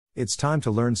It's time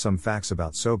to learn some facts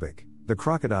about Sobek, the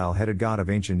crocodile-headed god of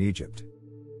ancient Egypt.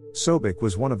 Sobek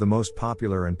was one of the most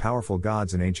popular and powerful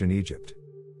gods in ancient Egypt.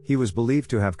 He was believed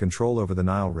to have control over the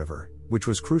Nile River, which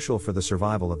was crucial for the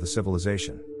survival of the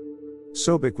civilization.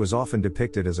 Sobek was often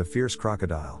depicted as a fierce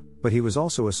crocodile, but he was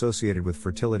also associated with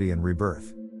fertility and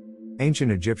rebirth.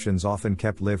 Ancient Egyptians often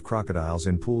kept live crocodiles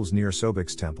in pools near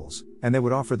Sobek's temples, and they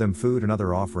would offer them food and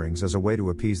other offerings as a way to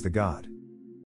appease the god.